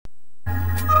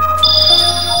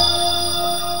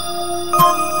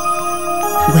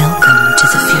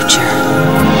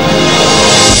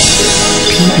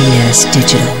PBS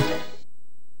Digital.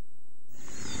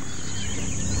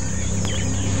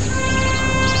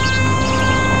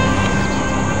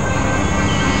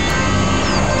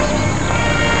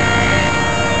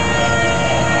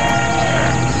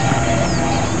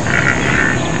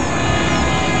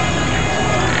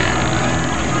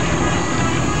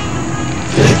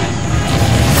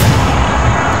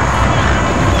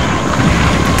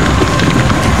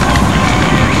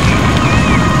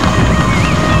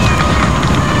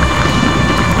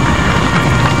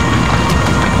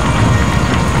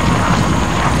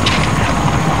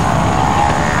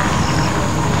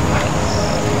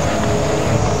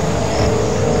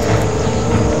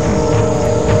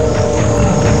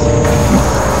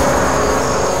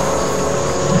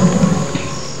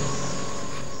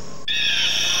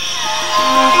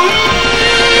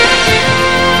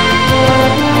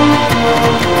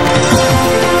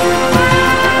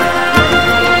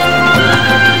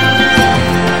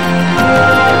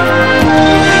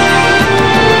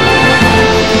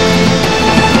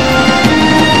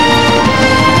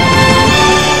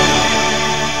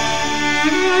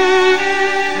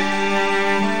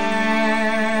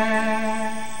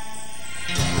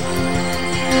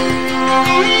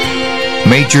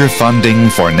 Major funding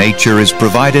for nature is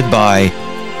provided by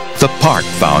the Park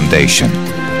Foundation,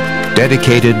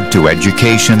 dedicated to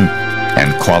education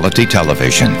and quality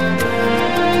television.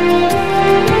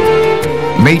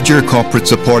 Major corporate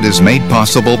support is made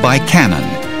possible by Canon,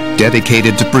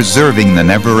 dedicated to preserving the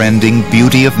never-ending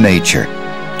beauty of nature.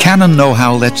 Canon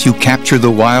know-how lets you capture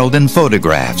the wild in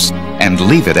photographs and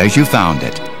leave it as you found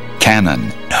it. Canon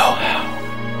know-how.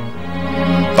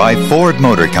 By Ford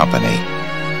Motor Company.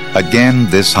 Again,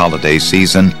 this holiday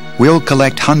season, we'll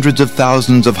collect hundreds of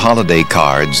thousands of holiday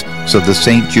cards so the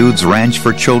St. Jude's Ranch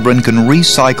for Children can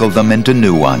recycle them into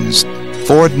new ones.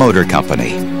 Ford Motor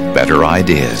Company. Better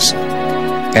ideas.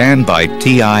 And by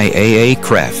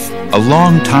TIAA-CREF, a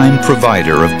long-time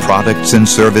provider of products and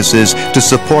services to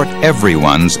support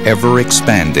everyone's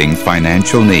ever-expanding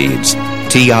financial needs.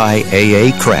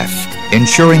 TIAA-CREF,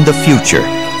 ensuring the future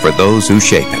for those who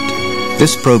shape it.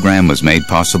 This program was made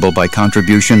possible by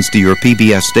contributions to your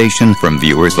PBS station from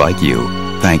viewers like you.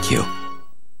 Thank you.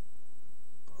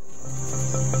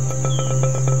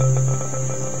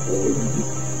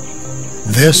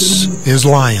 This is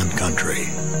Lion Country.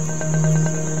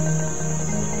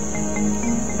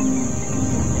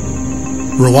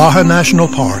 Ruaha National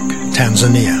Park,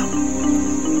 Tanzania.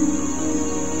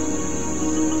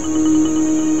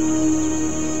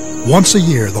 Once a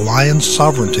year, the lion's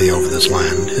sovereignty over this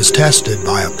land is tested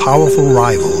by a powerful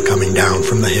rival coming down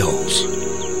from the hills.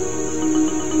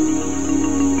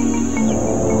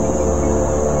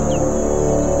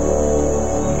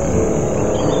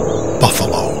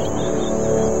 Buffalo.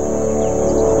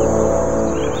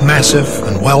 Massive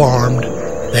and well-armed,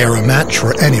 they are a match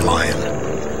for any lion,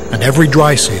 and every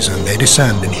dry season they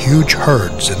descend in huge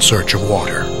herds in search of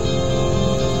water.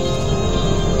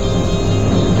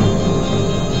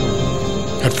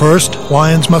 At first,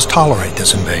 lions must tolerate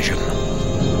this invasion.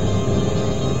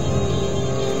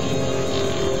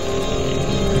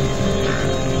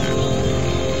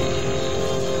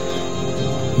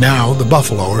 Now the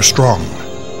buffalo are strong,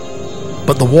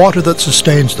 but the water that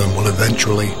sustains them will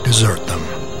eventually desert them,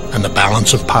 and the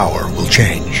balance of power will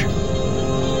change.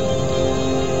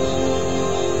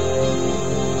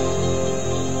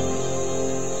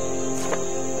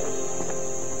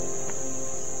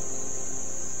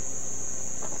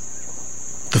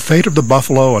 The fate of the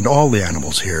buffalo and all the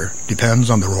animals here depends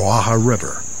on the Ruaha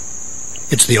River.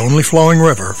 It's the only flowing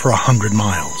river for 100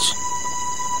 miles.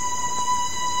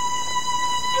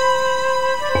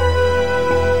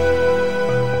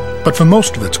 But for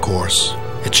most of its course,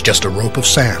 it's just a rope of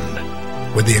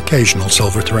sand with the occasional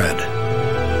silver thread.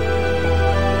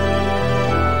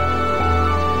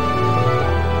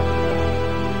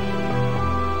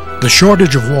 The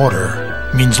shortage of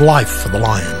water means life for the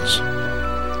lions.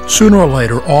 Sooner or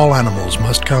later, all animals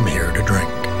must come here to drink.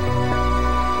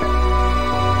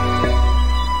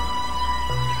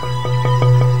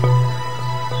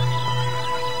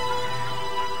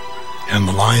 And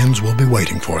the lions will be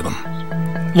waiting for them,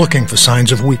 looking for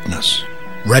signs of weakness,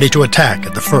 ready to attack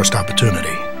at the first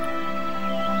opportunity.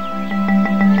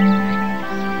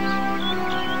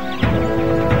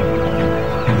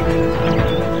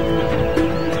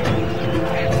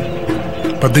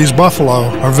 But these buffalo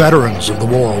are veterans of the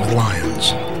war with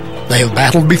lions. They have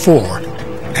battled before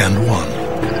and won.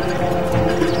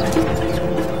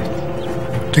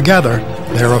 Together,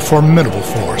 they are a formidable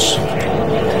force.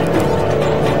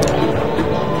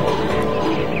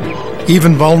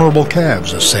 Even vulnerable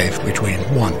calves are safe between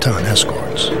one-ton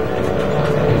escorts.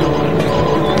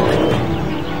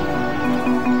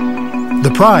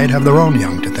 The pride have their own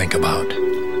young to think about.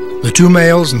 The 2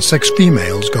 males and 6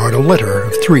 females guard a litter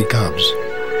of 3 cubs.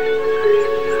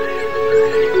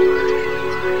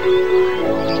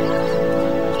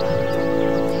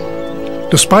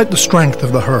 Despite the strength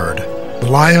of the herd, the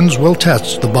lions will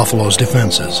test the buffalo's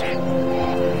defenses.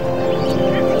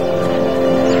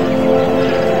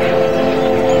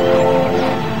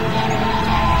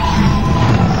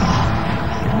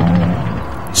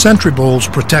 Sentry bulls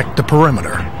protect the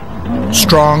perimeter.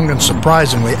 Strong and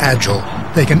surprisingly agile,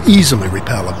 they can easily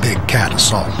repel a big cat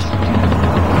assault.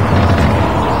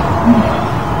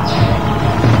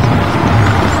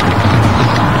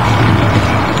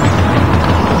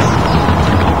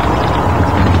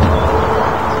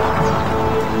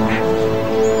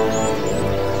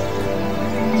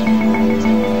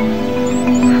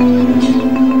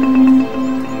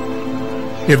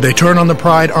 If they turn on the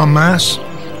pride en masse,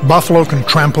 buffalo can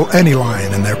trample any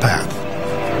lion in their path.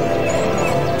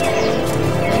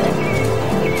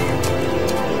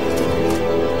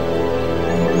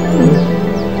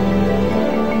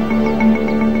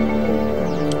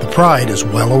 The pride is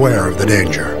well aware of the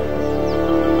danger.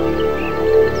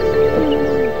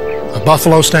 A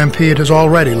buffalo stampede has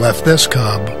already left this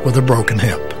cub with a broken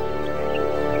hip.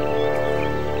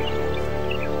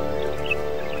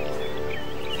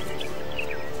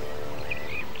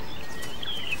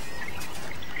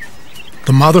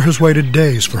 The mother has waited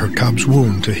days for her cub's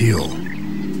wound to heal.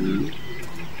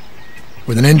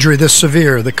 With an injury this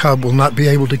severe, the cub will not be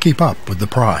able to keep up with the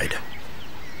pride.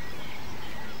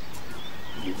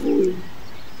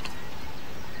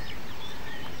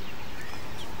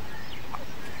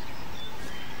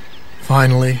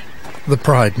 Finally, the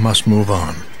pride must move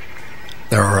on.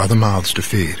 There are other mouths to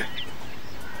feed.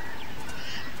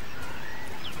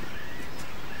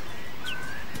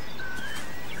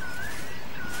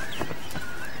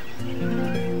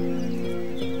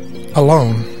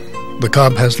 Alone, the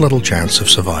cub has little chance of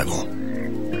survival.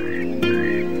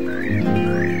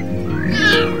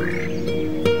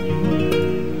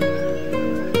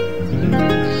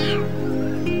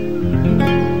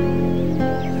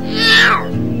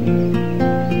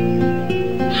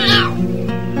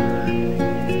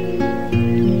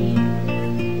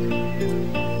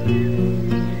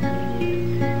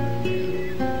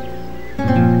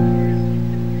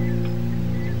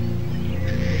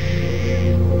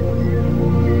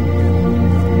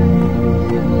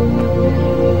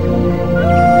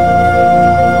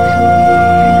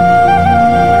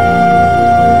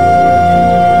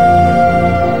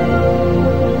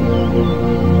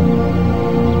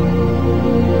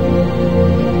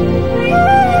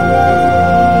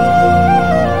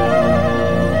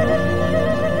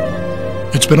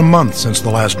 It's been a month since the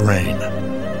last rain.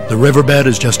 The riverbed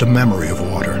is just a memory of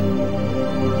water.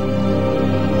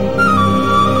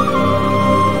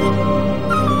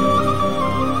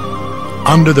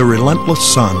 Under the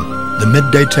relentless sun, the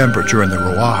midday temperature in the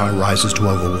Ruaha rises to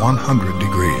over 100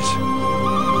 degrees.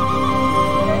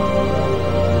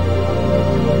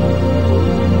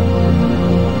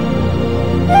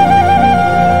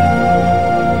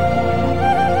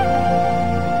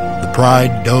 The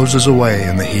pride dozes away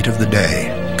in the heat of the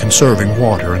day, conserving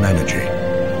water and energy.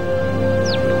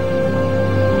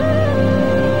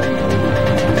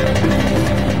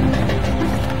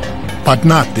 But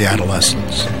not the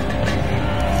adolescents.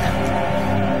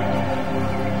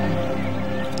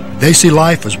 They see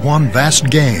life as one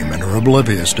vast game and are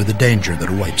oblivious to the danger that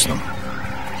awaits them.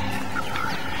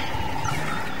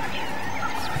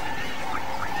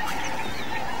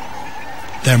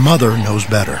 Their mother knows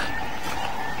better.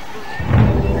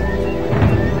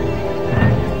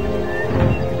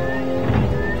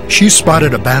 She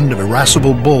spotted a band of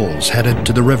irascible bulls headed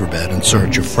to the riverbed in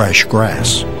search of fresh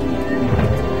grass.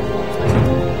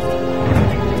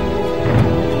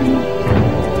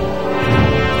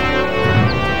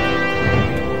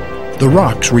 The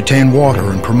rocks retain water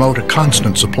and promote a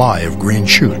constant supply of green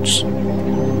shoots.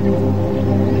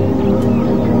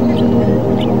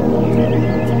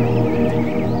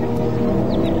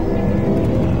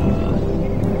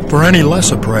 For any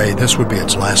lesser prey, this would be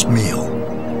its last meal.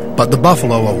 But the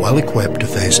buffalo are well equipped to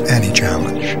face any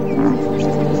challenge.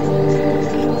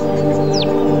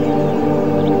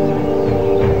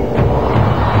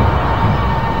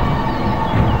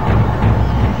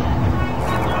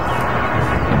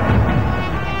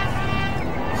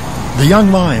 The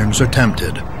young lions are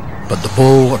tempted, but the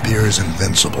bull appears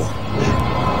invincible.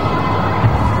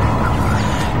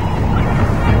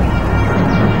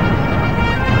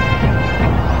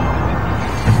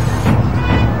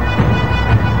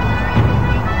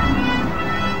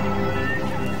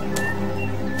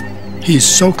 He's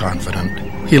so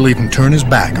confident, he'll even turn his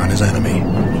back on his enemy.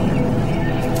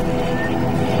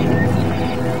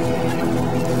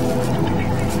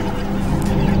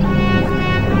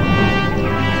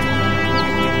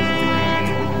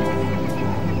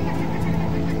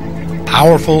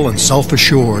 Powerful and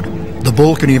self-assured, the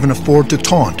bull can even afford to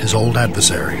taunt his old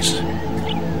adversaries.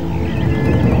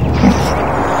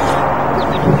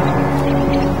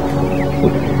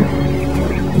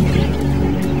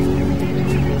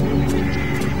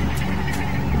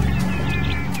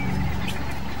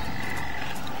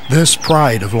 This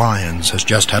pride of lions has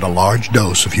just had a large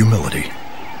dose of humility.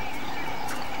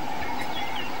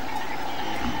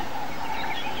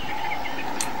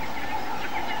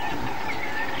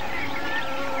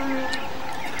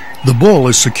 The bull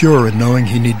is secure in knowing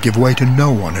he need give way to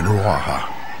no one in Ruaha,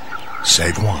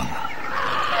 save one.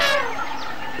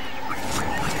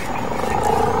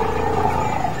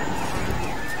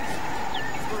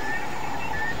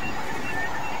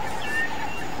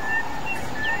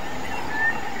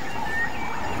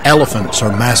 Elephants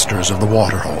are masters of the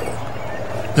waterhole.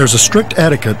 There's a strict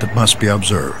etiquette that must be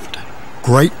observed.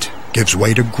 Great gives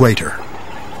way to greater.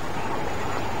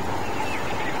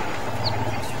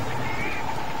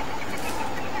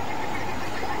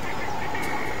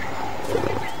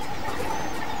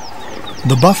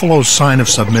 The buffalo's sign of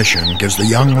submission gives the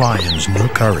young lions new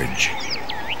courage.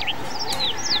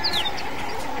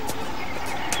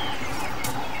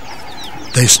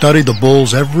 They study the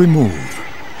bull's every move,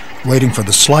 waiting for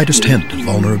the slightest hint of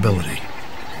vulnerability.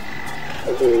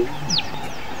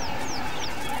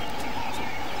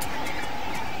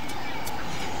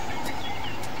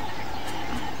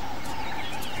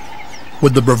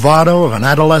 With the bravado of an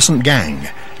adolescent gang,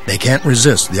 they can't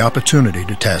resist the opportunity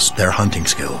to test their hunting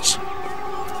skills.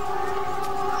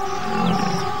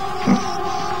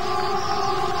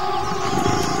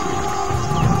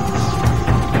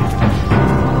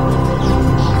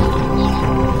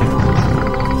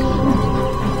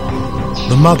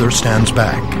 The mother stands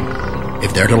back.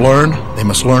 If they're to learn, they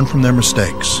must learn from their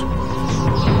mistakes.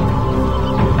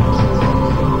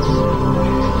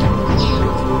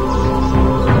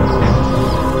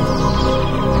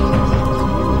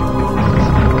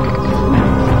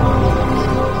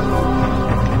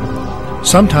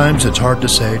 Sometimes it's hard to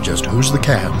say just who's the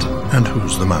cat and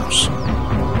who's the mouse.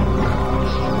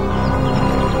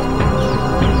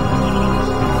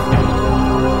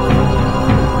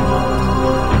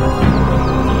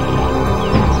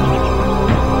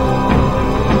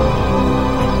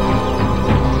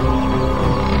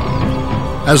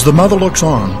 As the mother looks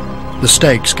on, the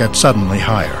stakes get suddenly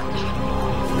higher.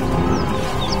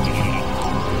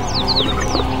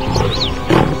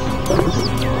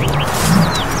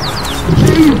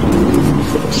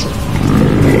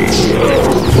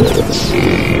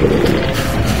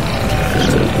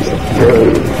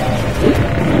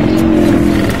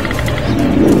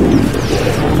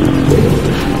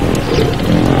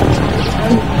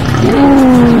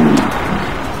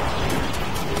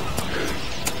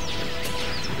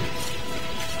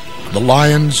 The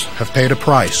lions have paid a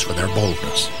price for their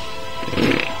boldness.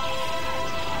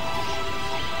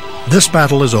 This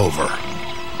battle is over,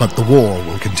 but the war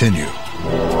will continue.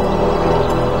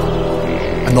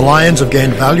 And the lions have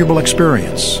gained valuable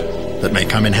experience that may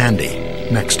come in handy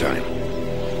next time.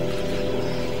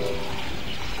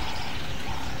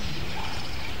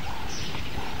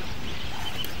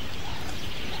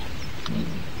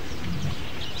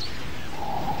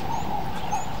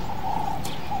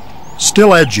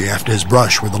 Still edgy after his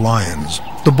brush with the lions,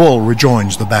 the bull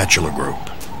rejoins the bachelor group.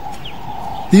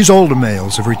 These older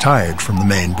males have retired from the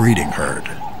main breeding herd.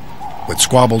 With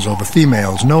squabbles over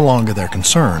females no longer their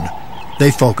concern, they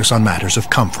focus on matters of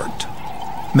comfort,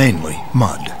 mainly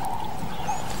mud.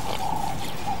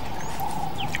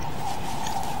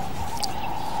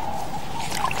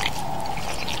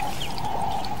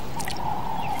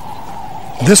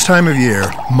 This time of year,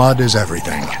 mud is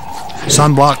everything.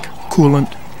 Sunblock,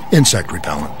 coolant, insect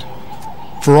repellent.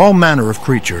 For all manner of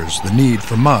creatures, the need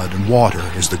for mud and water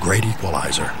is the great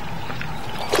equalizer.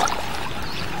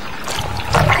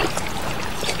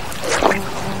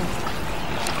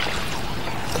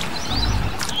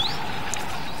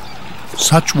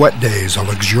 Such wet days are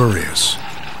luxurious,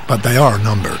 but they are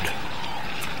numbered.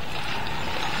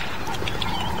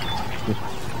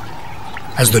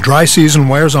 As the dry season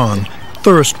wears on,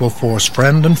 thirst will force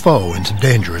friend and foe into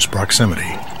dangerous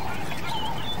proximity.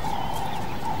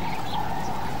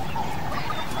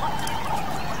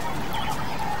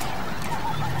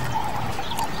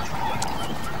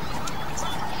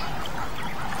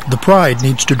 The pride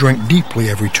needs to drink deeply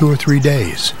every 2 or 3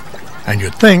 days. and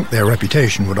you'd think their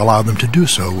reputation would allow them to do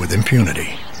so with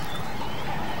impunity.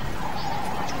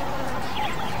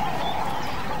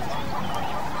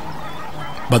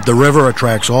 But the river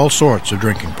attracts all sorts of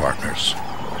drinking partners,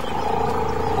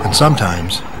 and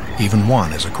sometimes even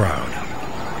one is a crowd.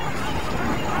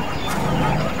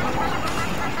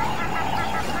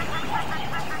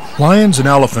 Lions and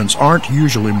elephants aren't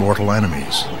usually mortal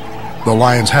enemies, though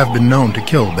lions have been known to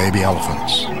kill baby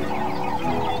elephants.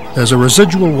 There's a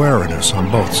residual wariness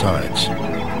on both sides.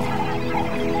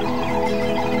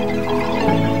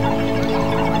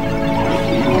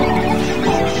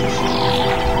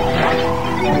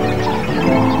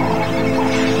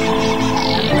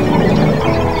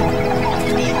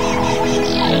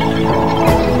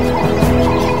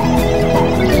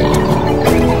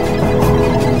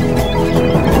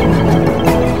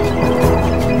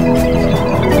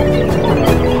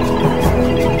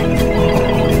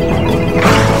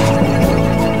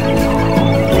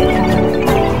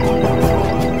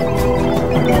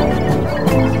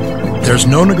 There's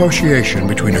no negotiation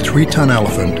between a 3-ton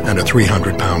elephant and a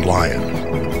 300-pound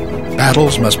lion.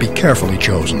 Battles must be carefully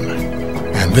chosen,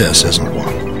 and this isn't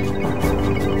one.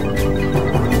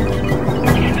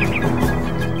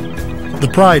 The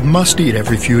pride must eat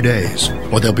every few days,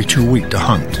 or they'll be too weak to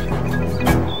hunt.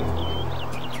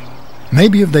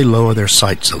 Maybe if they lower their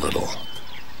sights a little.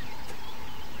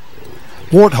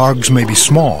 Warthogs may be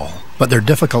small, but they're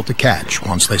difficult to catch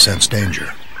once they sense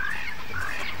danger.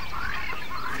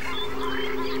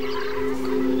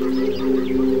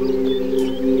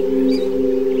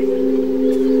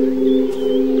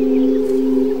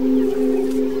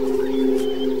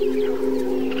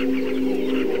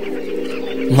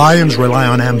 Lions rely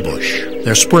on ambush.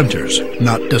 They're sprinters,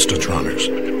 not distance runners.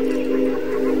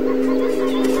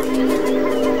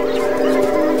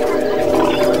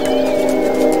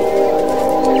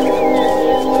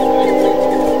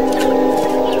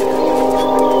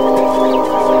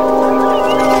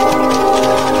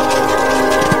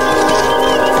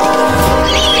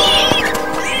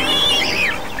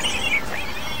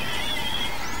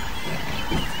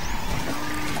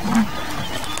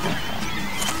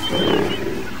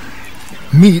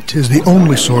 Meat is the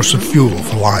only source of fuel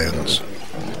for lions,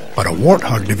 but a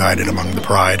warthog divided among the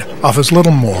pride offers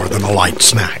little more than a light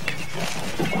snack.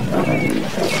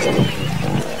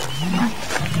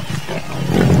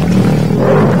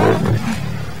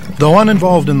 Though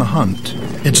uninvolved in the hunt,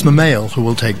 it's the male who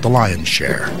will take the lion's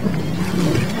share.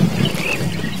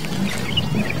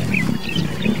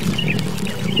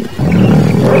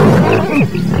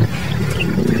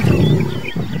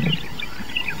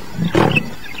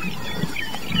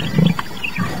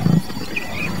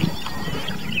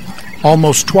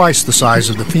 Almost twice the size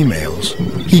of the females,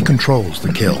 he controls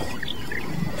the kill.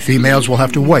 Females will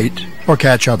have to wait or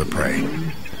catch other prey.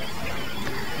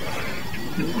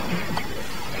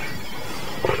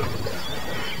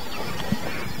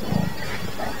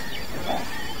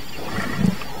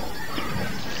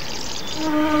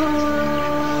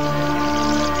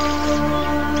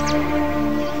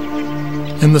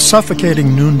 In the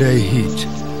suffocating noonday heat,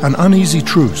 an uneasy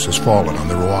truce has fallen on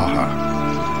the Ruaha.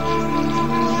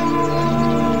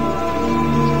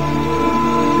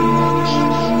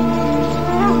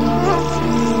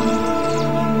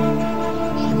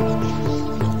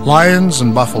 Lions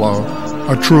and buffalo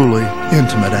are truly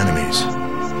intimate enemies.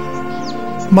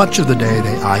 Much of the day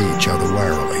they eye each other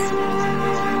warily.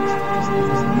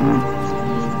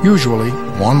 Usually,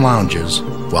 one lounges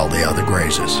while the other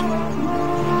grazes.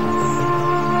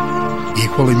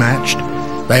 Equally matched,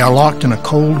 they are locked in a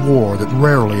cold war that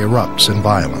rarely erupts in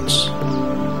violence.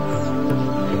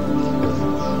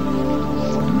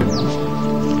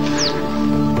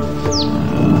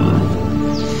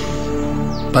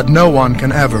 But no one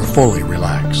can ever fully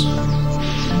relax.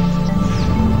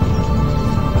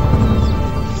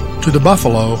 To the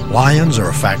buffalo, lions are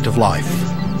a fact of life.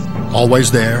 Always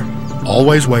there,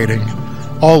 always waiting,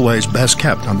 always best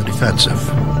kept on the defensive.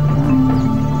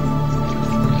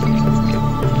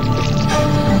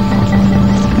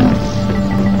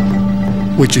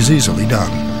 Which is easily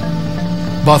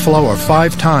done. Buffalo are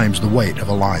 5 times the weight of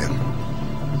a lion.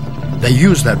 They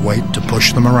use that weight to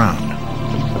push them around.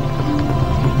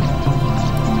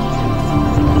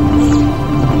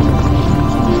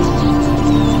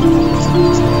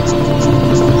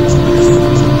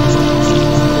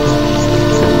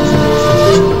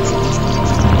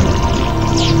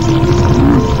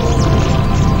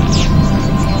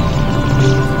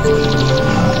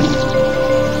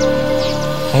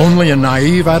 Only a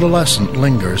naive adolescent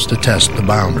lingers to test the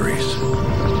boundaries.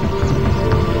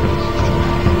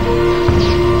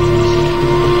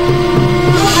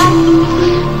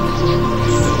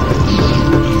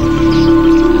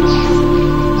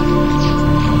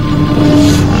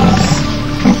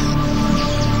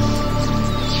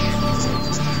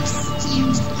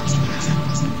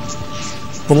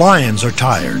 The lions are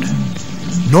tired.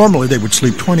 Normally they would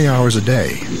sleep 20 hours a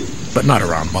day, but not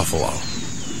around buffalo.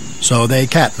 So they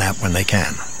catnap when they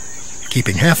can,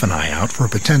 keeping half an eye out for a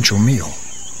potential meal.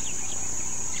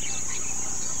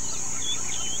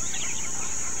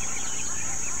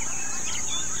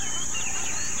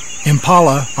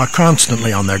 Impala are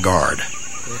constantly on their guard.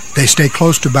 They stay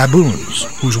close to baboons,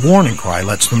 whose warning cry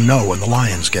lets them know when the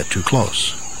lions get too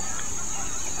close.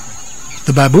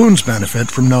 The baboons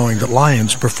benefit from knowing that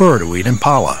lions prefer to eat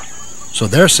impala, so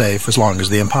they're safe as long as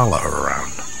the impala are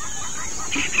around.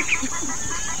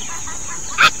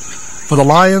 For the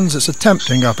lions, it's a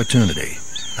tempting opportunity,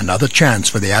 another chance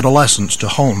for the adolescents to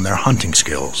hone their hunting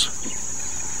skills.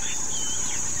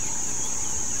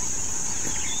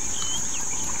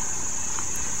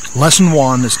 Lesson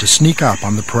 1 is to sneak up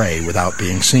on the prey without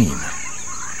being seen,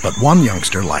 but one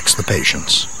youngster lacks the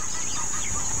patience.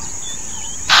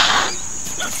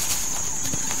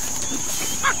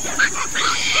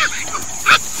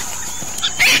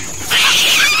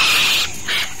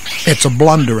 It's a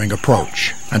blundering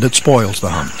approach, and it spoils the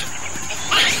hunt.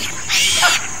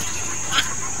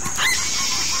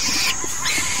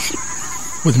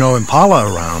 With no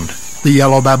impala around, the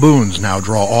yellow baboons now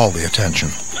draw all the attention.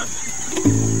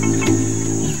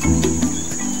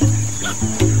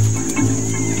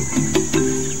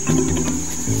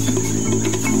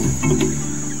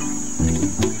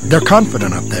 They're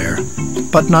confident up there,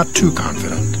 but not too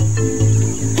confident.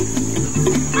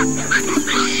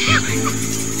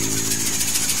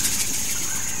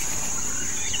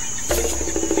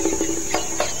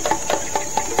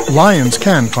 Lions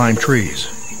can climb trees,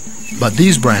 but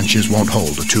these branches won't hold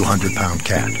a 200-pound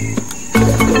cat.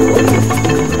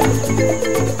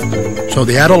 So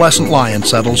the adolescent lion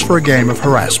settles for a game of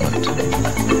harassment.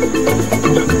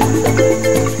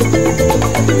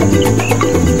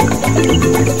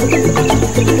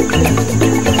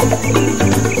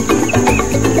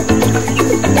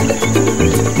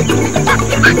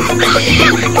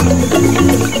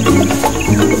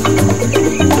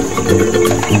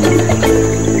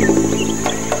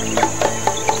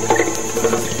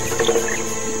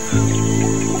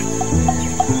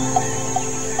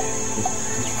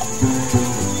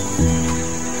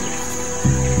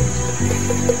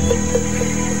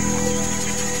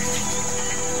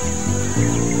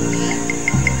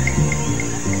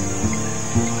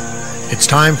 It's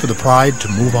time for the pride to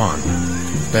move on.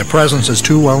 Their presence is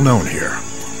too well known here.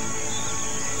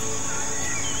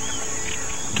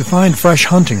 To find fresh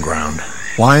hunting ground,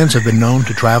 lions have been known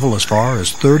to travel as far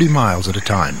as 30 miles at a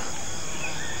time.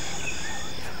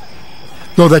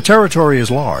 Though their territory is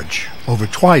large, over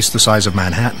twice the size of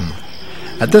Manhattan,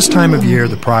 at this time of year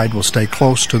the pride will stay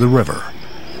close to the river.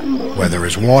 Where there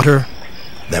is water,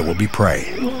 there will be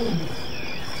prey.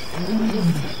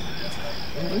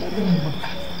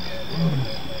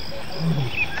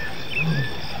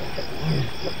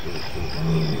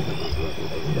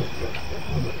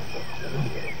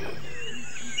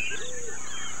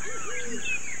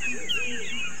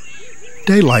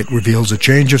 Daylight reveals a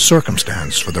change of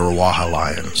circumstance for the Rawaha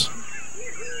lions.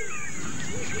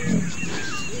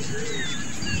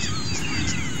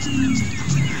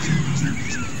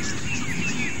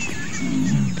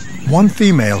 One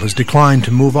female has declined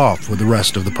to move off with the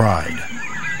rest of the pride.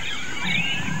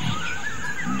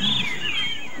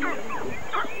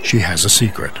 She has a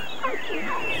secret.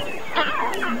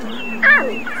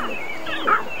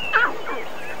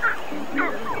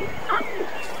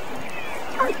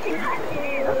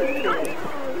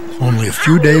 Only a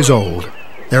few days old,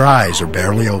 their eyes are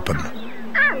barely open.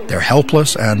 They're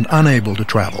helpless and unable to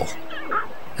travel.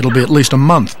 It'll be at least a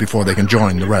month before they can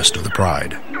join the rest of the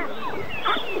pride.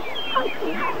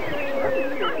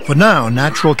 For now,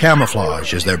 natural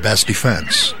camouflage is their best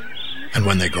defense. And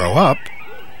when they grow up,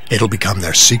 it'll become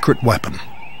their secret weapon.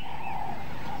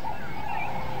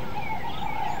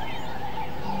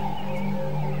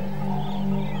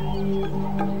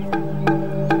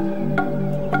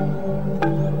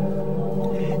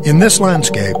 In this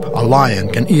landscape, a lion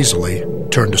can easily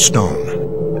turn to stone.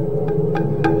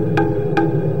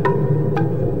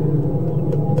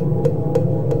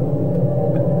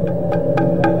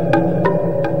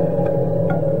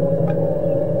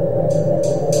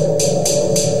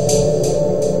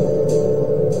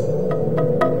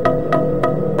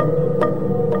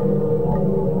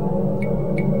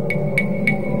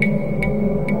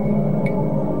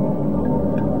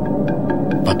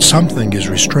 But something is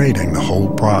restraining the whole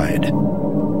pride.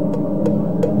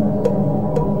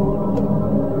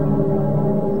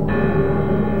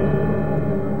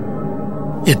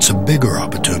 It's a bigger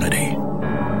opportunity.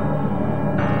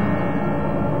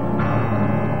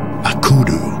 A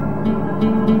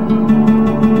kudu.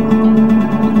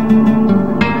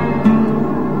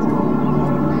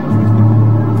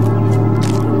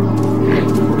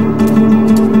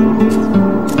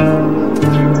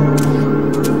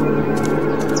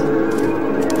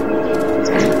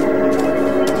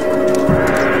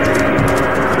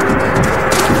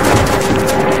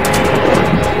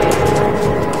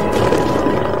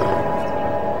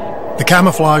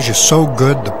 camouflage is so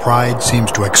good the pride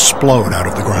seems to explode out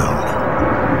of the ground.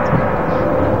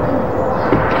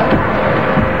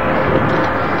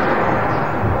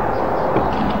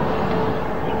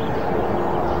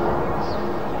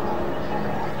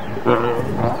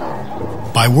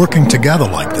 By working together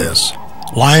like this,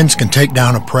 lions can take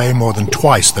down a prey more than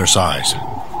twice their size.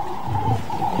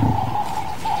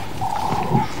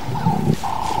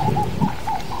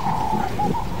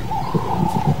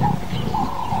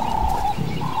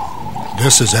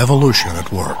 This is evolution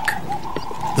at work.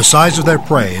 The size of their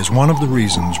prey is one of the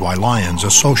reasons why lions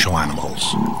are social animals.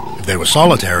 If they were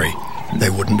solitary, they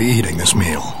wouldn't be eating this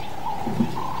meal.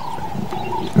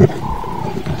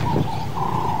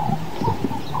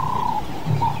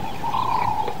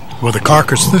 With a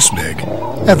carcass this big,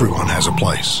 everyone has a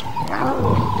place.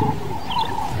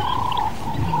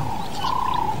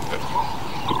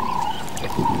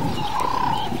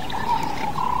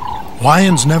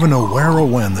 Lions never know where or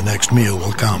when the next meal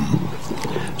will come.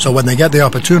 So when they get the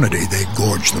opportunity, they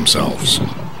gorge themselves,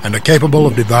 and are capable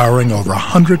of devouring over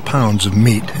 100 pounds of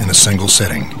meat in a single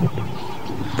sitting.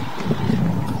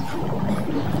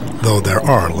 Though there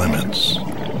are limits.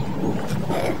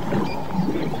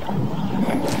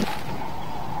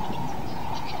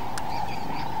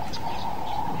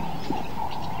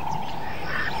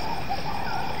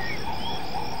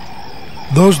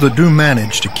 Those that do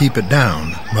manage to keep it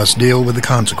down must deal with the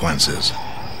consequences.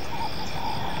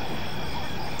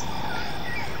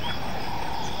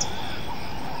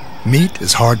 Meat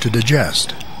is hard to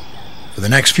digest. For the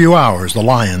next few hours, the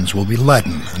lions will be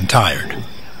leaden and tired.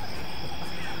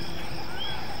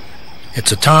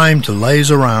 It's a time to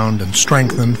laze around and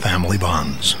strengthen family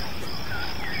bonds.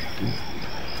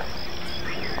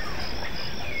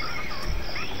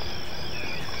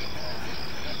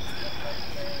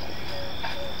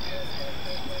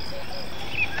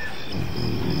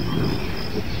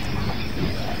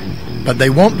 But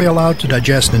they won't be allowed to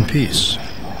digest in peace.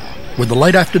 With the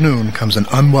late afternoon comes an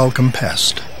unwelcome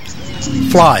pest.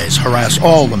 Flies harass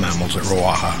all the mammals at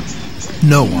Ruaha.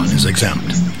 No one is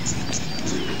exempt.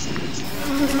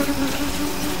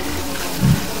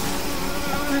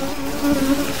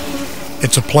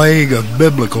 It's a plague of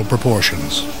biblical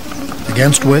proportions,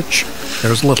 against which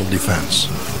there is little defense.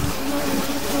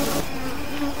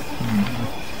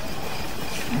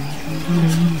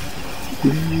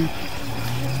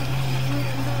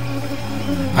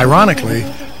 Ironically,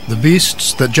 the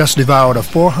beasts that just devoured a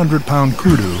 400-pound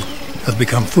kudu have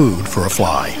become food for a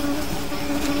fly.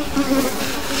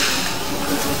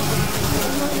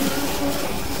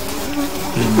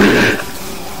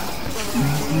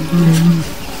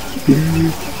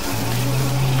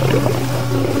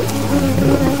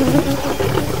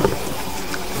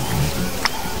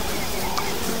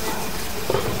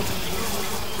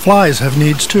 Flies have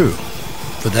needs too.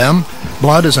 For them,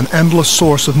 blood is an endless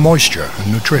source of moisture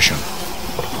and nutrition.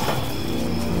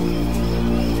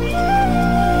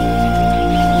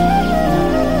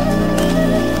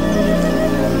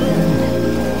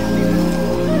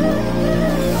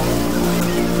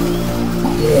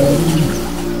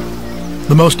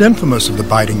 The most infamous of the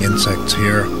biting insects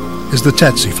here is the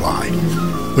tsetse fly,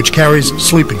 which carries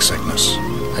sleeping sickness,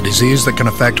 a disease that can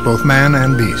affect both man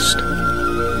and beast.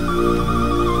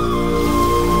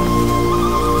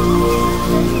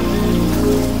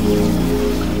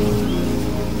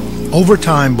 Over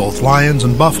time, both lions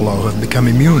and buffalo have become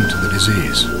immune to the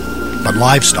disease, but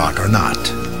livestock are not.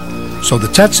 So the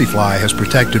tsetse fly has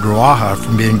protected Ruaha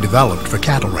from being developed for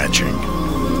cattle ranching.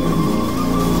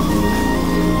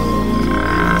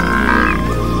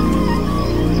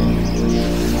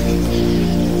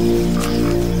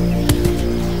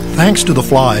 Thanks to the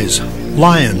flies,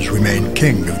 lions remain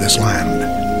king of this land,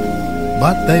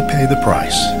 but they pay the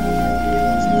price.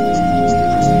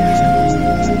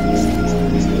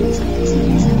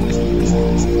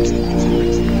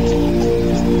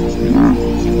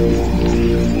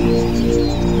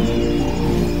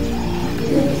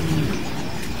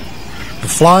 The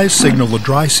flies signal the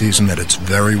dry season at its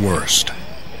very worst.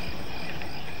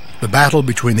 The battle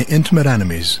between the intimate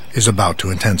enemies is about to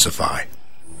intensify.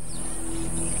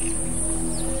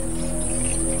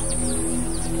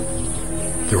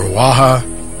 The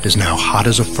Ruaha is now hot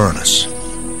as a furnace.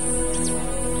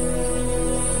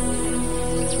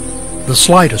 The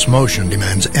slightest motion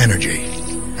demands energy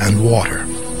and water.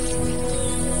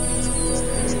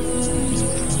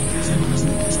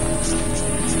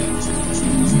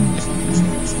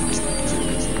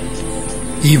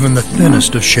 Even the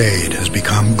thinnest of shade has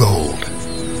become gold.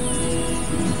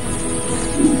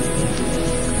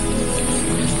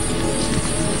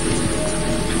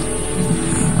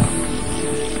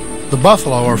 The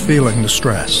buffalo are feeling the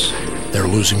stress. They're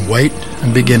losing weight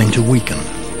and beginning to weaken.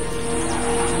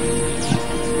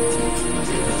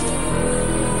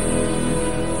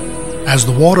 As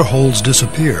the water holes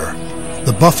disappear,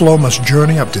 the buffalo must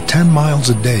journey up to 10 miles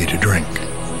a day to drink.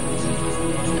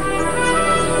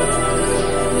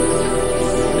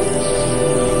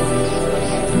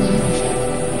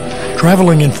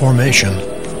 Traveling in formation,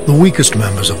 the weakest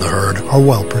members of the herd are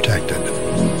well protected.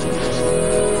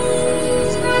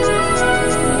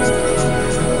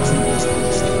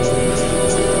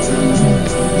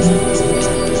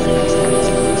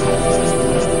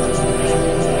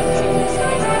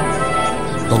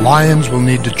 The lions will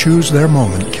need to choose their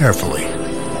moment carefully.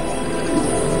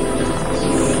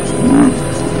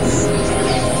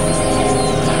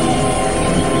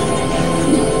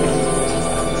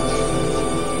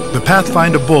 The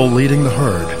Pathfinder bull leading the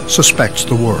herd suspects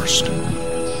the worst,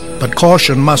 but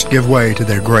caution must give way to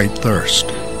their great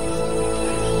thirst.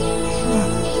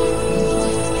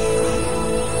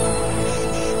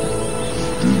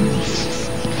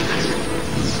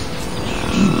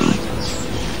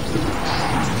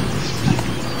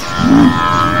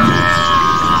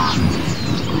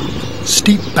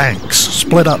 Steep banks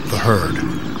split up the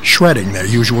herd, shredding their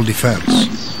usual defense.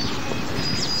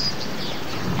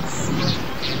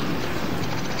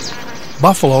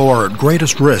 Buffalo are at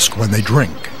greatest risk when they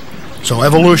drink, so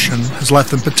evolution has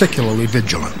left them particularly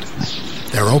vigilant.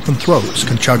 Their open throats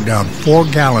can chug down 4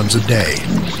 gallons a day,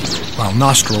 while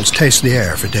nostrils taste the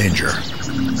air for danger.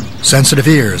 Sensitive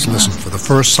ears listen for the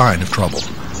first sign of trouble.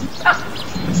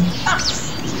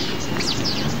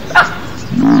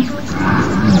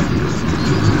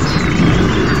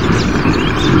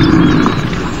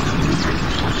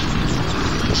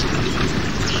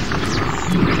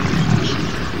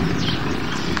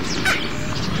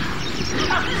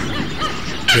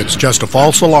 It's just a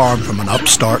false alarm from an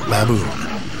upstart baboon.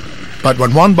 But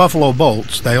when one buffalo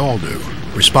bolts, they all do,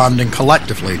 responding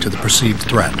collectively to the perceived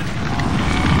threat.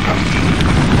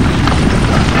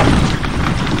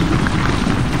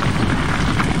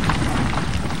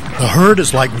 The herd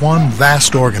is like one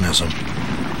vast organism,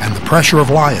 and the pressure of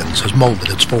lions has molded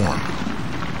its form.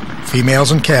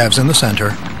 Females and calves in the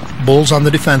center, bulls on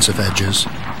the defensive edges,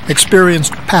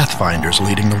 experienced pathfinders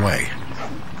leading the way.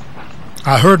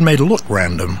 Our herd may look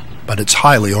random, but it's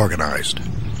highly organized.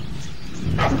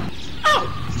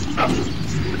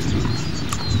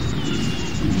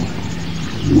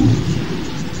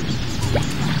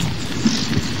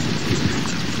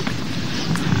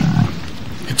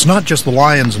 It's not just the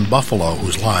lions and buffalo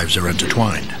whose lives are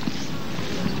intertwined.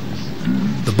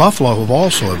 The buffalo have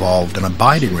also evolved an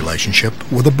abiding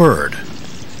relationship with a bird,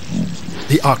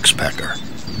 the oxpecker.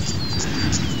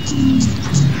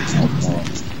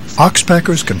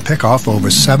 Oxpeckers can pick off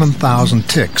over 7,000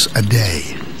 ticks a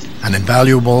day, an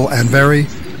invaluable and very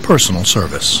personal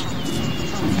service.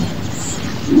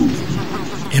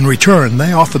 In return,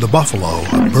 they offer the buffalo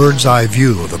a bird's-eye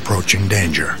view of approaching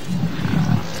danger.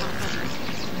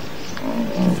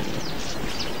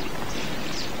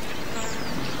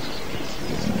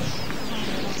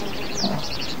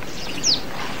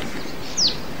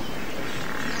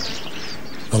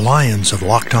 The lions have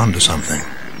locked onto something.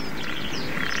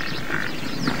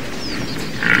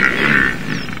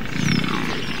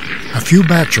 A few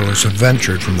bachelors have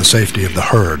ventured from the safety of the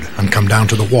herd and come down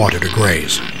to the water to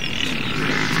graze.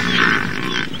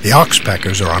 The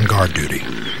oxpeckers are on guard duty.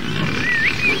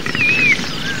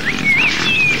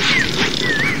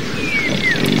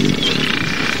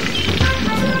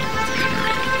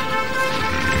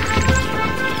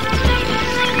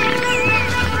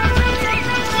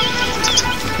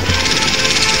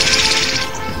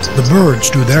 The birds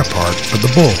do their part, but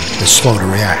the bull is slow to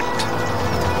react.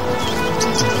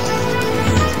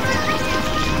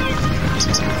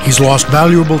 He's lost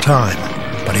valuable time,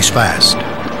 but he's fast.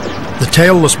 The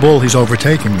tailless bull he's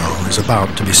overtaking, though, is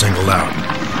about to be singled out.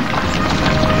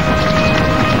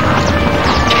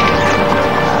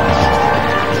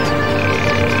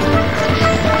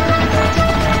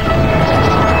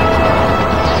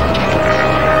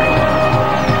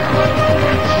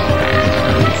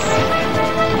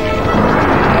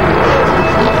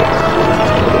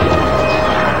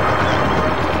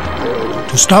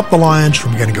 To stop the lions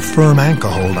from getting a firm anchor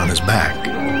hold on his back,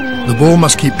 the bull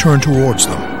must keep turned towards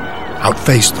them,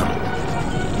 outface them.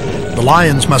 The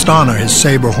lions must honor his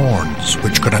saber horns,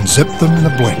 which could unzip them in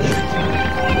a blink.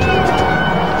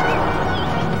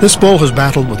 This bull has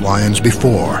battled with lions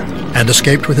before and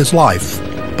escaped with his life,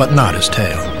 but not his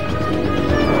tail.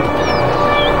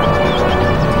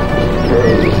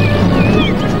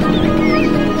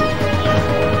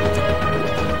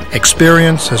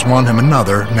 Experience has won him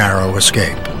another narrow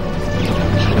escape.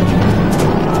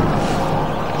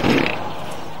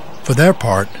 For their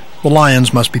part, the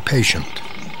lions must be patient.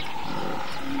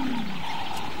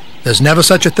 There's never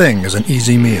such a thing as an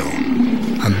easy meal,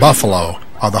 and buffalo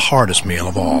are the hardest meal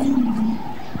of all.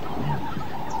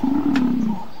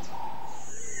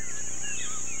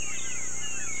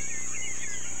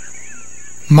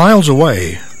 Miles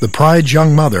away, the pride's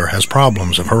young mother has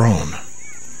problems of her own.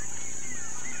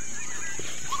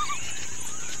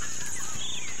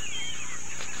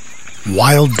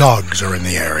 Wild dogs are in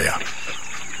the area.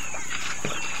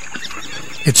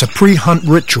 It's a pre-hunt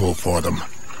ritual for them,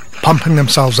 pumping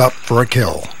themselves up for a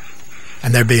kill,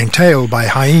 and they're being tailed by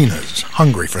hyenas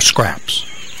hungry for scraps.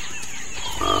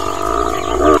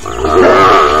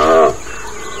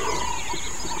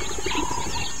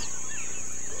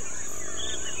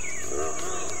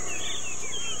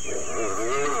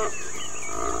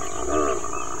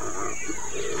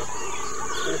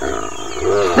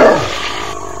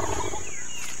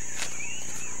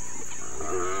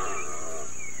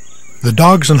 The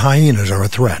dogs and hyenas are a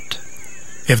threat.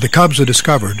 If the cubs are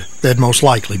discovered, they'd most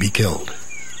likely be killed.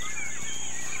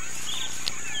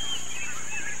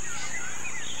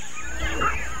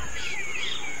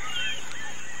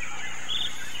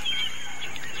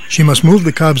 She must move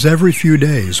the cubs every few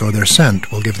days, or their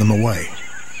scent will give them away.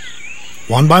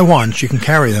 One by one, she can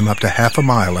carry them up to half a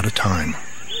mile at a time.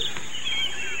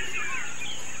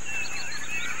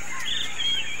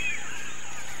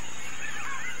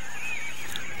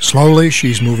 Slowly,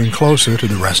 she's moving closer to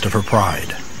the rest of her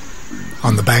pride,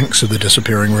 on the banks of the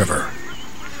disappearing river.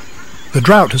 The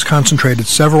drought has concentrated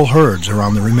several herds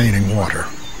around the remaining water.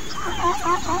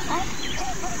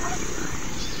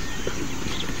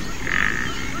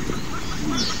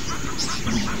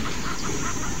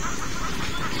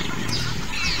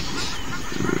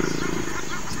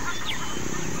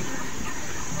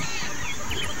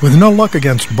 With no luck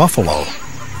against buffalo,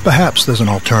 perhaps there's an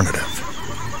alternative.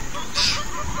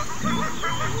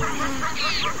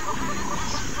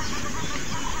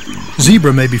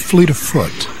 Zebra may be fleet of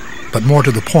foot, but more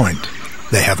to the point,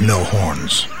 they have no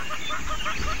horns.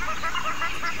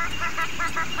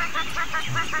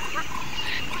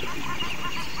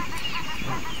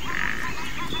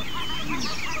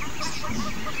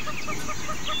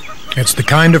 It's the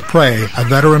kind of prey a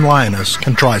veteran lioness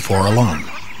can try for alone.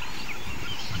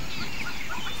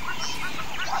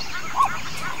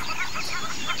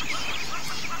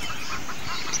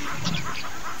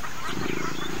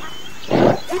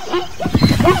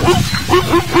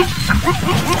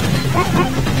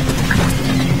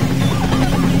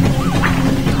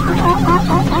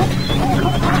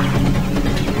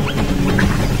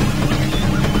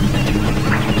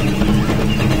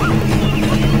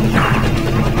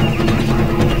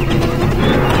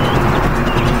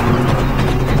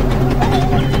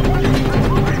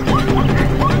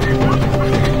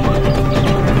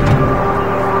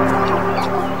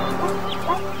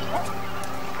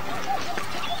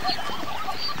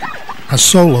 A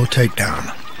solo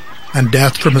takedown, and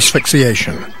death from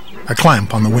asphyxiation, a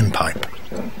clamp on the windpipe.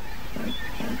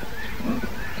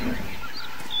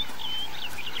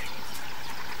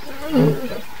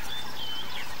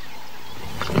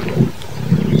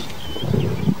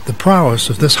 The prowess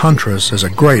of this huntress is a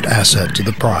great asset to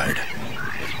the pride.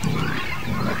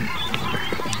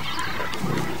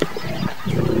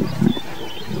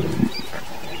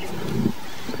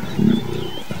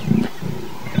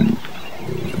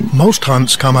 Most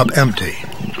hunts come up empty.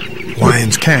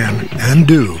 Lions can, and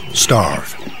do, starve.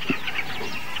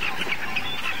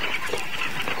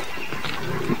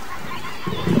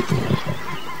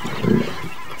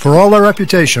 For all their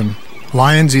reputation,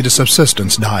 lions eat a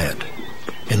subsistence diet.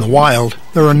 In the wild,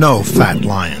 there are no fat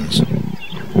lions.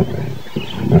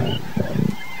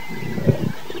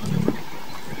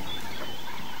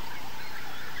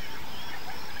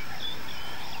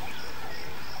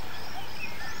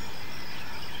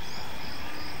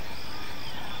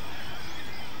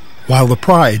 While the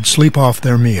pride sleep off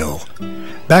their meal,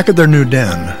 back at their new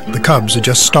den, the cubs are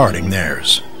just starting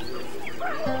theirs.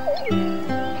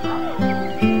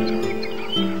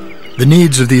 The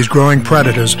needs of these growing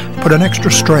predators put an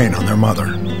extra strain on their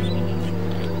mother.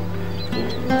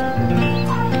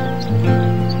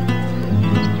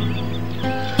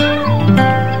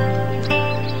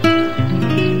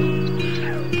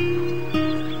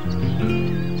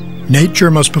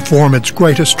 Nature must perform its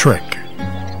greatest trick,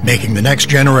 making the next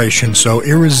generation so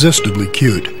irresistibly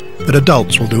cute that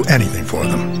adults will do anything for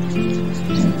them.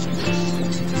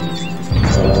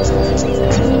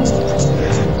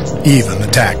 Even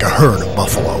attack a herd of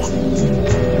buffalo.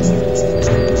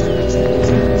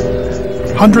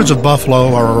 Hundreds of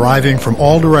buffalo are arriving from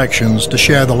all directions to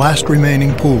share the last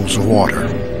remaining pools of water.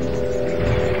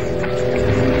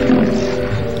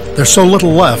 There's so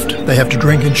little left, they have to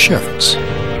drink in shifts.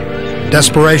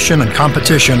 Desperation and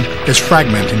competition is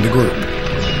fragmenting the group.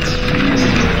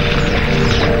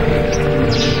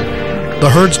 The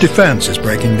herd's defense is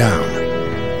breaking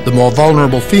down. The more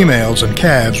vulnerable females and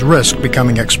calves risk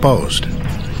becoming exposed.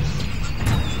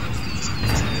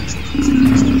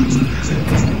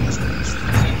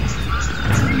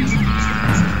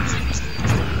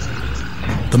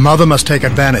 The mother must take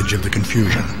advantage of the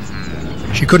confusion.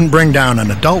 She couldn't bring down an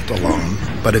adult alone,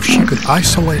 but if she could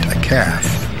isolate a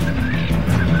calf...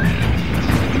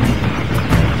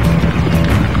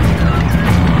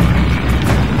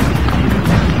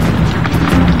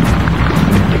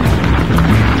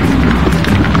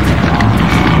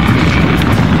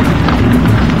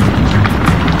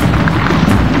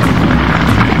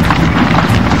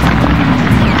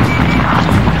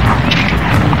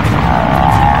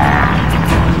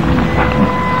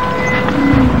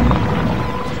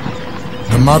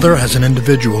 The mother has an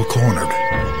individual cornered,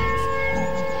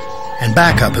 and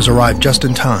backup has arrived just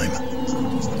in time.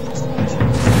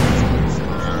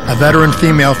 A veteran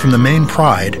female from the main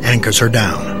pride anchors her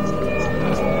down.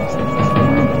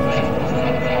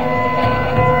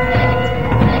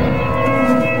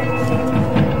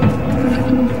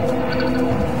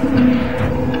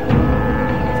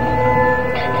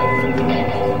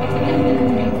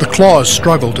 The claws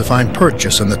struggle to find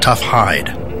purchase in the tough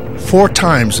hide, 4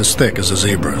 times as thick as a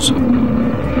zebra's.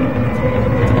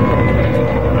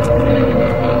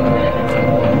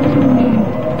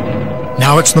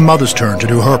 Now it's the mother's turn to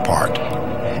do her part.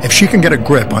 If she can get a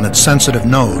grip on its sensitive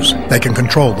nose, they can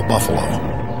control the buffalo.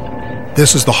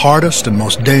 This is the hardest and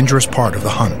most dangerous part of the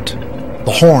hunt.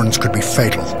 The horns could be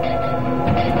fatal.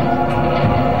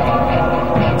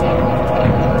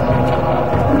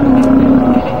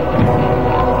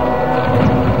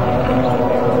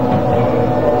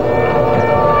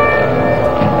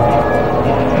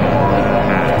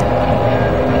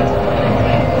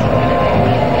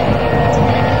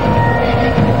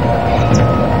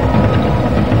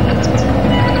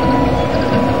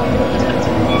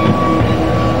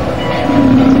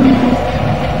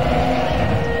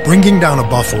 Bringing down a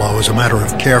buffalo is a matter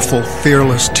of careful,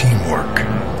 fearless teamwork.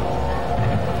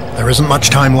 There isn't much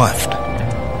time left.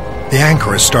 The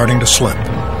anchor is starting to slip.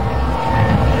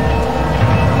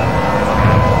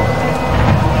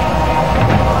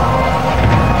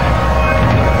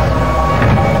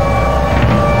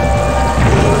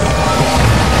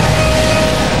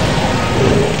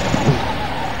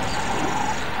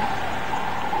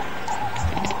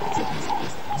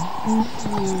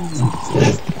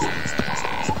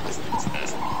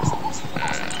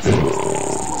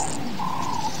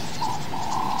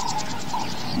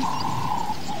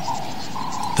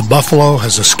 The buffalo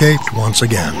has escaped once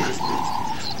again,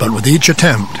 but with each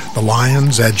attempt, the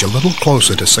lions edge a little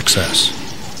closer to success.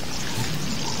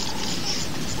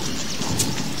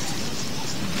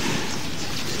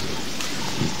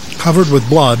 Covered with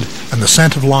blood and the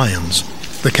scent of lions,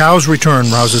 the cow's return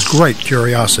rouses great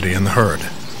curiosity in the herd.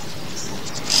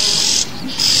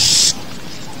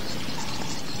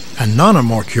 And none are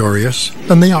more curious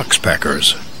than the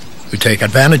oxpeckers, who take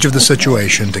advantage of the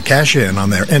situation to cash in on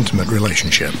their intimate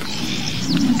relationship.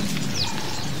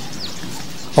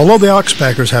 Although the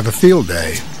oxpeckers have a field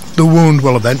day, the wound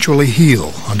will eventually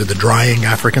heal under the drying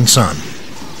African sun.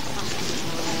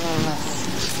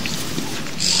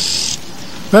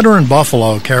 Veteran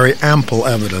buffalo carry ample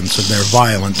evidence of their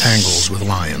violent tangles with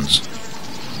lions.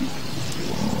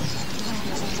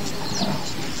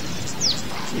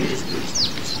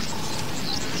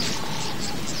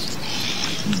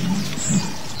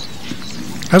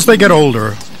 As they get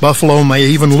older, buffalo may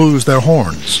even lose their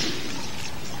horns.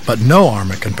 But no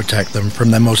armor can protect them from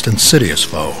their most insidious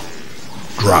foe,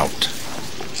 drought.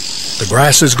 The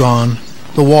grass is gone,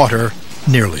 the water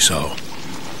nearly so.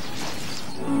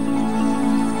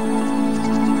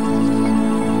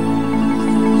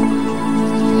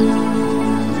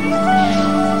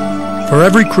 For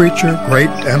every creature, great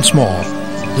and small,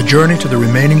 the journey to the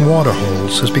remaining water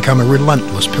holes has become a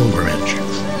relentless pilgrimage.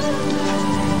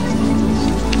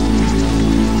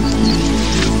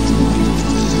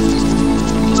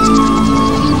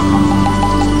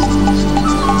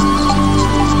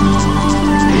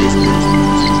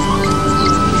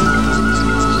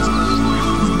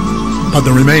 But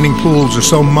the remaining pools are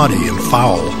so muddy and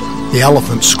foul, the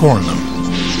elephants scorn them.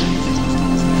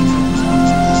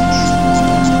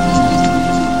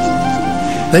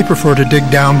 They prefer to dig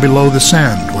down below the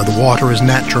sand where the water is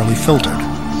naturally filtered.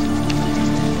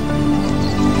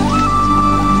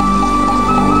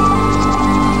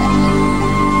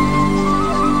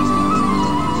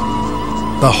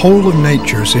 The whole of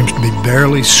nature seems to be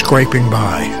barely scraping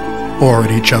by, or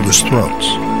at each other's throats.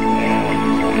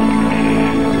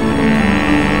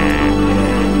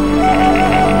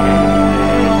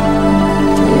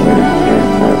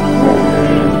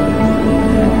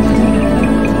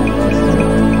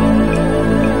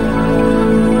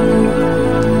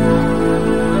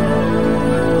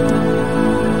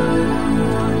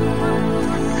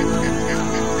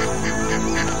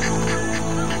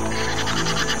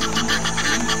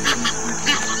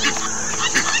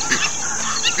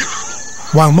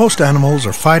 While most animals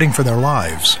are fighting for their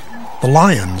lives, the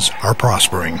lions are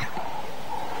prospering.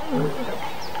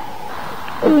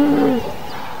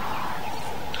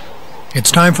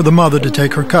 It's time for the mother to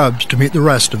take her cubs to meet the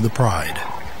rest of the pride.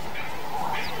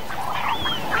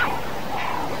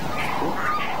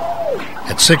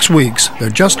 At 6 weeks, they're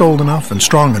just old enough and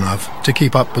strong enough to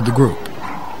keep up with the group.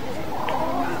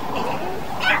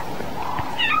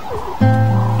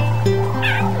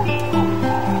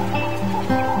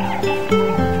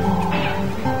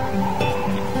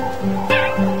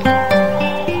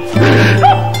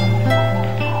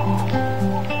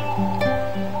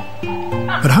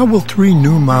 But how will 3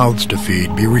 new mouths to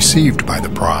feed be received by the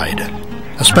pride,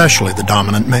 especially the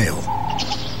dominant male?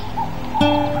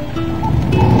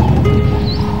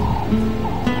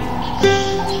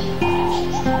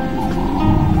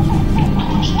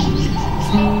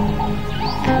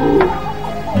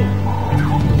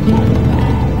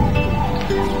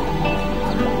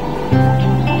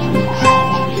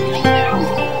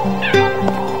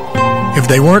 If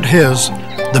they weren't his,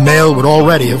 the male would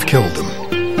already have killed them.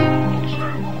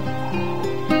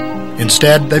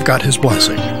 Instead, they've got his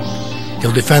blessing.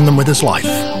 He'll defend them with his life.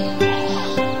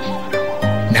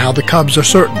 Now the cubs are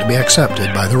certain to be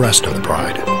accepted by the rest of the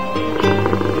pride.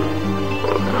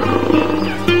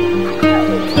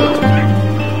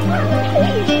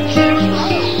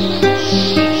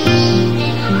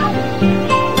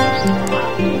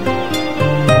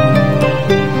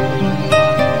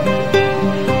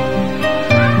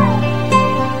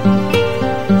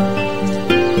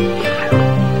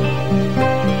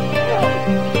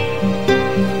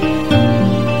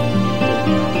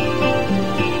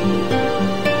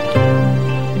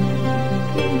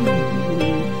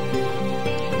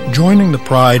 Joining the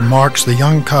pride marks the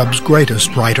young cub's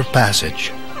greatest rite of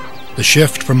passage, the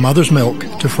shift from mother's milk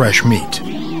to fresh meat.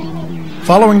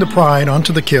 Following the pride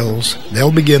onto the kills,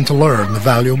 they'll begin to learn the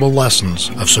valuable lessons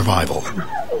of survival.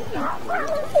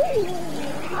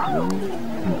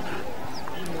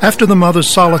 After the mother's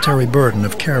solitary burden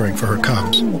of caring for her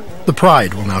cubs, the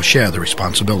pride will now share the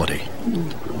responsibility.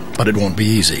 But it won't be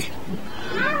easy.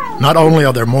 Not only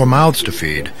are there more mouths to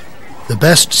feed, the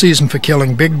best season for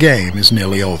killing big game is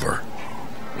nearly over.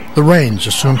 The rains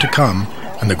are soon to come,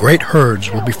 and the great herds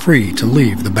will be free to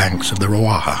leave the banks of the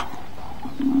Ruaha.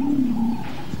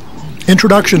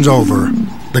 Introductions over,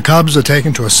 the cubs are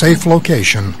taken to a safe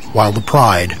location while the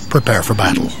pride prepare for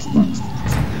battle.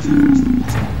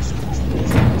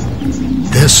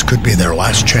 This could be their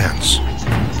last chance.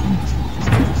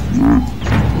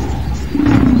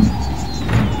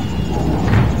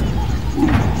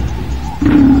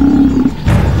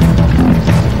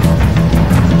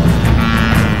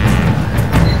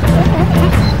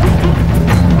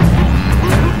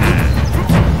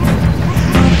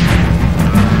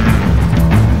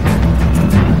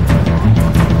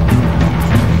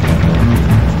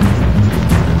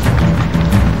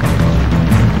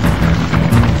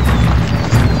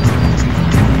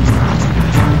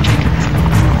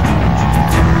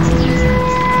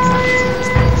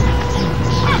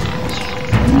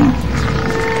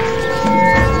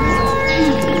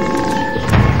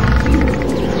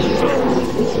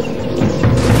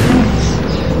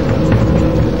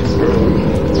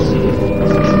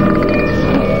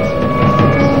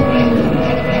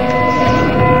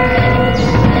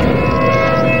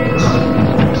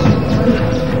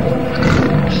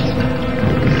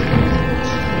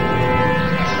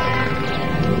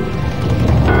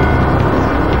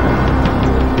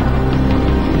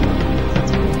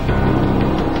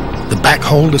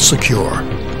 Hold is secure.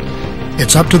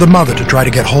 It's up to the mother to try to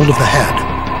get hold of the head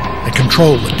and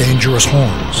control the dangerous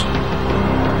horns.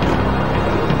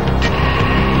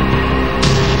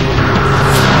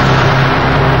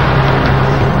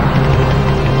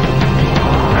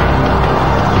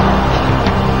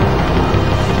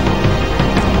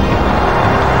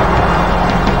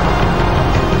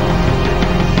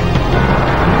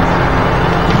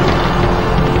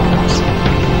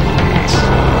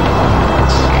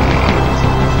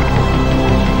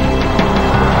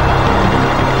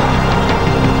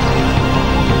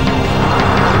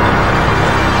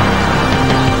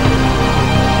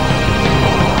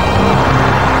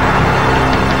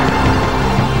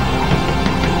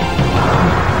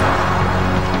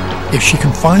 if she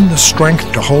can find the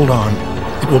strength to hold on,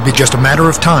 it will be just a matter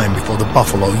of time before the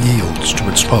buffalo yields to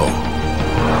its foe.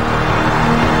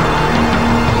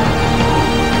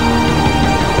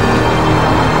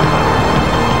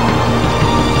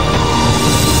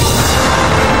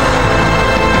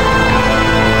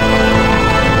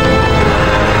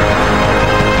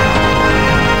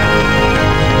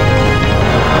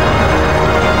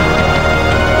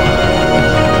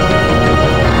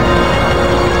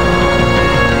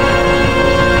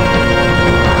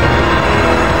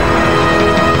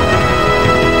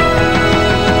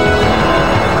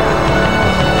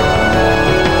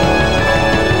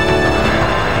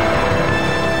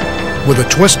 With a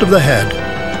twist of the head,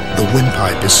 the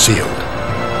windpipe is sealed.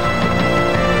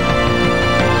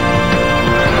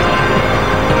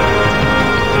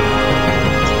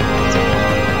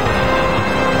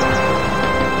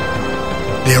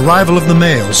 The arrival of the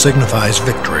male signifies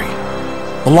victory.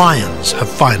 The lions have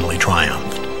finally triumphed.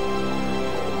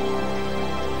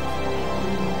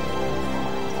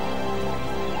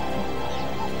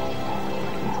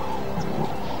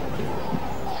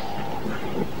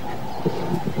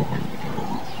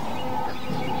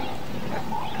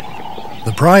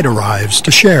 The bride arrives to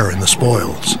share in the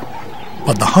spoils,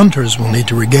 but the hunters will need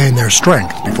to regain their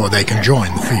strength before they can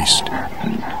join the feast.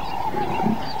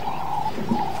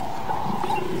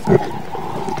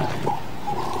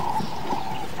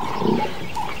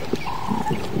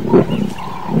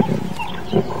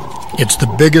 It's the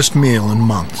biggest meal in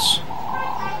months,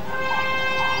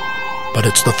 but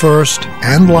it's the first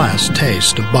and last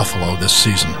taste of buffalo this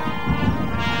season.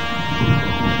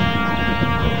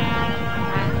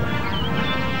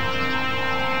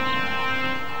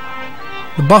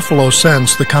 The buffalo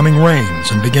sense the coming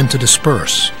rains and begin to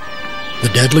disperse. The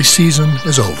deadly season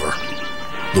is over.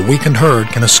 The weakened herd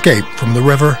can escape from the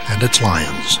river and its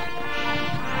lions.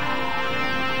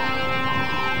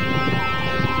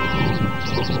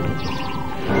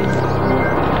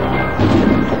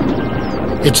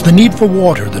 It's the need for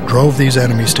water that drove these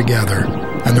enemies together,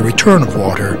 and the return of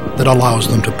water that allows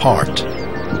them to part.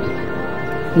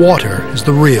 Water is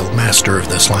the real master of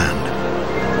this land.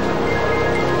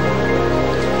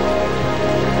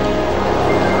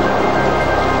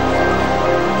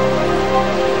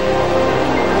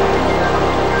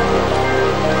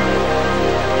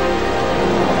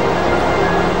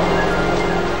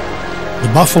 The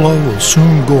buffalo will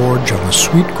soon gorge on the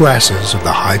sweet grasses of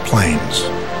the high plains.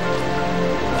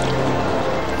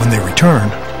 When they return,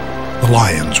 the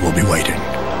lions will be waiting.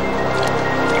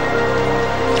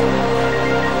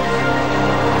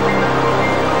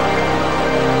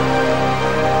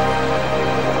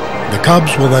 The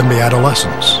cubs will then be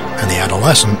adolescents, and the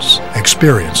adolescents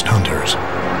experienced hunters.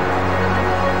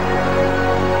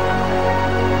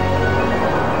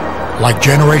 Like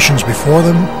generations before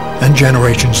them and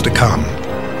generations to come,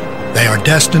 they are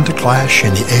destined to clash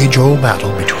in the age-old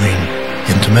battle between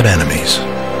intimate enemies.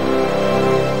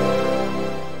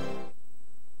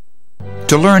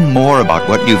 To learn more about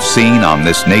what you've seen on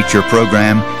this nature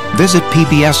program, visit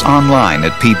PBS online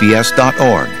at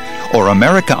pbs.org or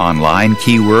America Online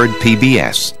keyword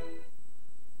PBS.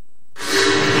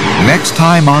 Next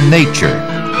time on Nature,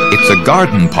 it's a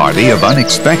garden party of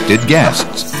unexpected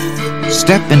guests.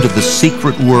 Step into the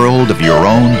secret world of your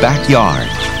own backyard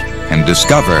and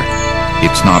discover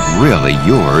it's not really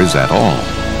yours at all.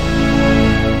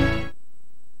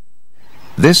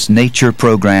 This nature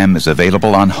program is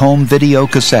available on home video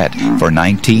cassette for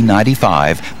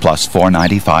 $19.95 plus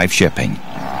 $4.95 shipping.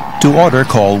 To order,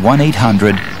 call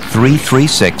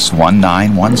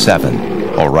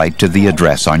 1-800-336-1917 or write to the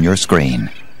address on your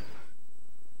screen.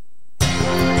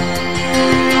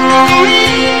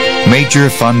 Major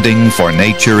funding for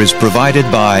nature is provided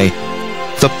by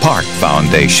the Park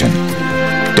Foundation,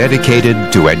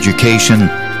 dedicated to education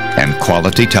and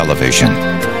quality television.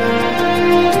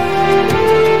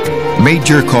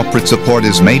 Major corporate support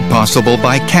is made possible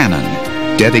by Canon,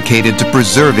 dedicated to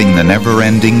preserving the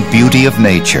never-ending beauty of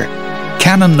nature.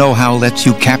 Canon know-how lets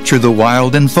you capture the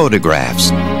wild in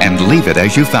photographs and leave it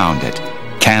as you found it.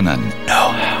 Canon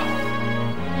know-how.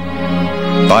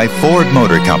 By Ford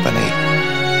Motor Company.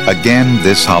 Again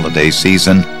this holiday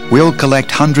season, we'll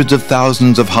collect hundreds of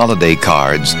thousands of holiday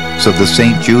cards so the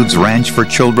St. Jude's Ranch for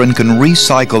Children can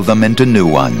recycle them into new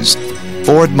ones.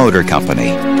 Ford Motor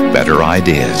Company. Better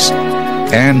ideas.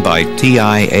 And by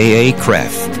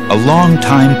TIAA-CREF, a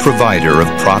long-time provider of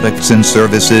products and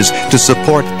services to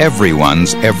support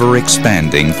everyone's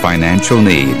ever-expanding financial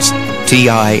needs.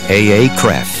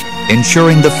 TIAA-CREF,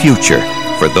 ensuring the future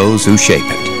for those who shape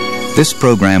it. This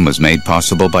program was made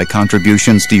possible by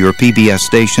contributions to your PBS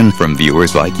station from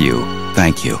viewers like you.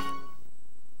 Thank you.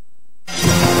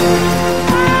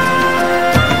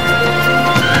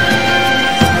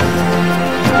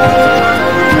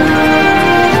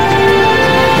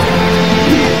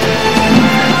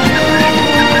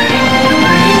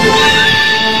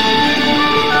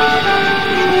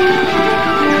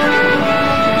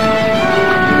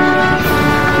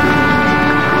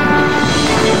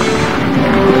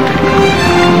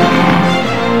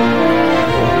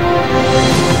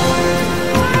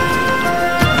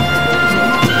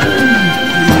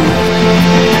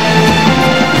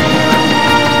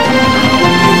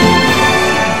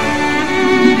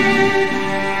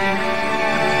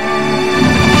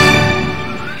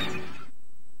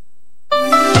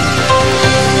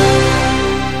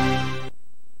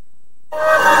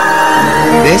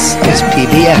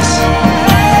 Yes.